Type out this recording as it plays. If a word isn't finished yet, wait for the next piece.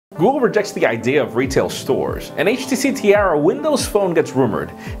Google rejects the idea of retail stores, an HTC Tiara Windows Phone gets rumored,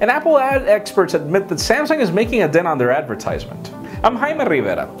 and Apple ad experts admit that Samsung is making a dent on their advertisement. I'm Jaime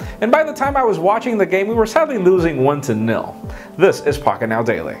Rivera, and by the time I was watching the game, we were sadly losing 1-0. This is Pocketnow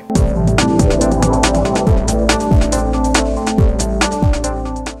Daily.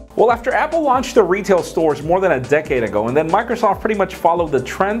 Well, after Apple launched their retail stores more than a decade ago and then Microsoft pretty much followed the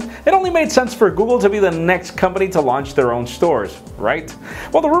trend, it only made sense for Google to be the next company to launch their own stores, right?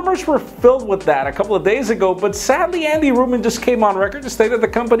 Well, the rumors were filled with that a couple of days ago, but sadly Andy Rubin just came on record to say that the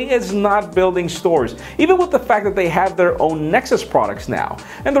company is not building stores, even with the fact that they have their own Nexus products now.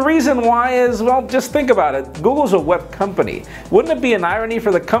 And the reason why is, well, just think about it. Google's a web company. Wouldn't it be an irony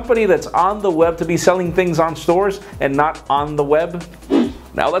for the company that's on the web to be selling things on stores and not on the web?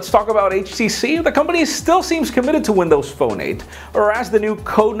 Now let's talk about HTC. The company still seems committed to Windows Phone 8, or as the new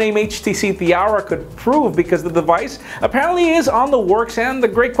codename HTC Tiara could prove, because the device apparently is on the works, and the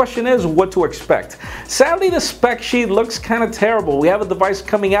great question is what to expect. Sadly, the spec sheet looks kind of terrible. We have a device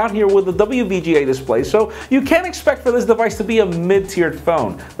coming out here with a WVGA display, so you can't expect for this device to be a mid-tiered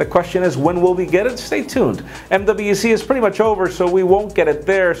phone. The question is, when will we get it? Stay tuned. MWC is pretty much over, so we won't get it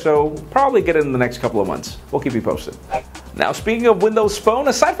there, so probably get it in the next couple of months. We'll keep you posted. Now, speaking of Windows Phone,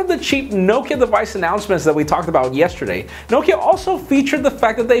 aside from the cheap Nokia device announcements that we talked about yesterday, Nokia also featured the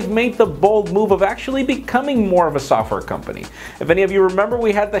fact that they've made the bold move of actually becoming more of a software company. If any of you remember,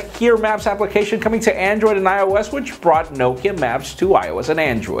 we had the Here Maps application coming to Android and iOS, which brought Nokia Maps to iOS and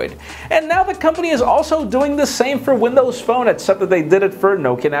Android. And now the company is also doing the same for Windows Phone, except that they did it for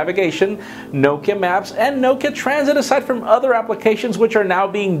Nokia Navigation, Nokia Maps, and Nokia Transit, aside from other applications which are now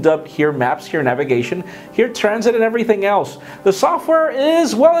being dubbed Here Maps, Here Navigation, Here Transit, and everything else. The software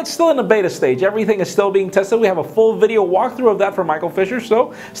is, well, it's still in the beta stage. Everything is still being tested. We have a full video walkthrough of that from Michael Fisher,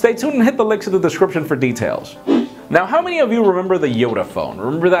 so stay tuned and hit the links in the description for details. Now, how many of you remember the Yoda phone?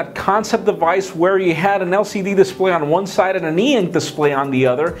 Remember that concept device where you had an LCD display on one side and an e-ink display on the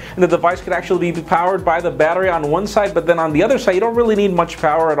other, and the device could actually be powered by the battery on one side, but then on the other side you don't really need much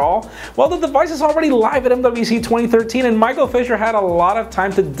power at all? Well, the device is already live at MWC 2013, and Michael Fisher had a lot of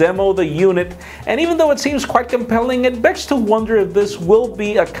time to demo the unit, and even though it seems quite compelling, it begs to wonder if this will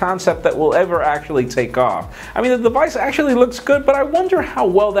be a concept that will ever actually take off. I mean, the device actually looks good, but I wonder how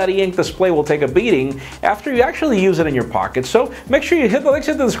well that e-ink display will take a beating after you actually use it in your pocket. So make sure you hit the links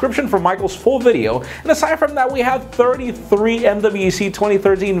in the description for Michael's full video. And aside from that, we have 33 MWC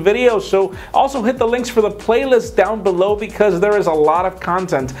 2013 videos, so also hit the links for the playlist down below, because there is a lot of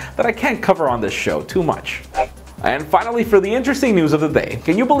content that I can't cover on this show too much. And finally, for the interesting news of the day,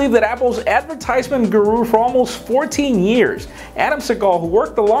 can you believe that Apple's advertisement guru for almost 14 years, Adam Segal, who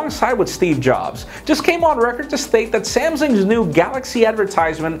worked alongside with Steve Jobs, just came on record to state that Samsung's new Galaxy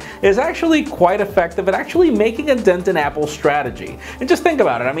advertisement is actually quite effective at actually making a dent in Apple's strategy. And just think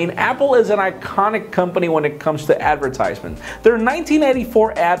about it. I mean, Apple is an iconic company when it comes to advertisement. Their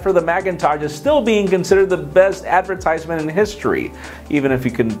 1984 ad for the Macintosh is still being considered the best advertisement in history, even if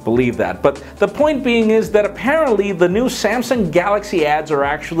you can believe that. But the point being is that apparently the new Samsung Galaxy ads are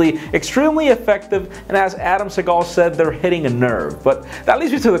actually extremely effective, and as Adam Segal said, they're hitting a nerve. But that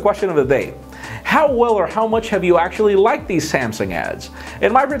leads me to the question of the day. How well or how much have you actually liked these Samsung ads?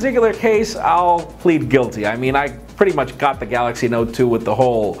 In my particular case, I'll plead guilty. I mean, I pretty much got the Galaxy Note 2 with the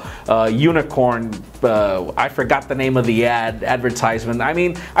whole unicorn, I forgot the name of the advertisement. I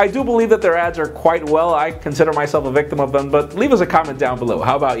mean, I do believe that their ads are quite well. I consider myself a victim of them, but leave us a comment down below.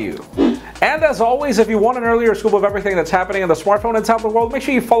 How about you? And as always, if you want an earlier scoop of everything that's happening on the smartphone and tablet world, make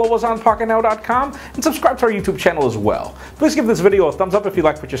sure you follow us on Pocketnow.com and subscribe to our YouTube channel as well. Please give this video a thumbs up if you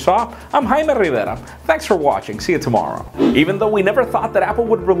liked what you saw. I'm Jaime Rivera. Thanks for watching. See you tomorrow. Even though we never thought that Apple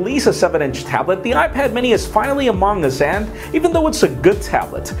would release a 7-inch tablet, the iPad mini is finally among us, and even though it's a good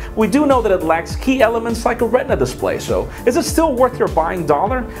tablet, we do know that it lacks key elements like a Retina display. So, is it still worth your buying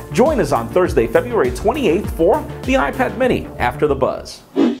dollar? Join us on Thursday, February 28th for the iPad mini After the Buzz.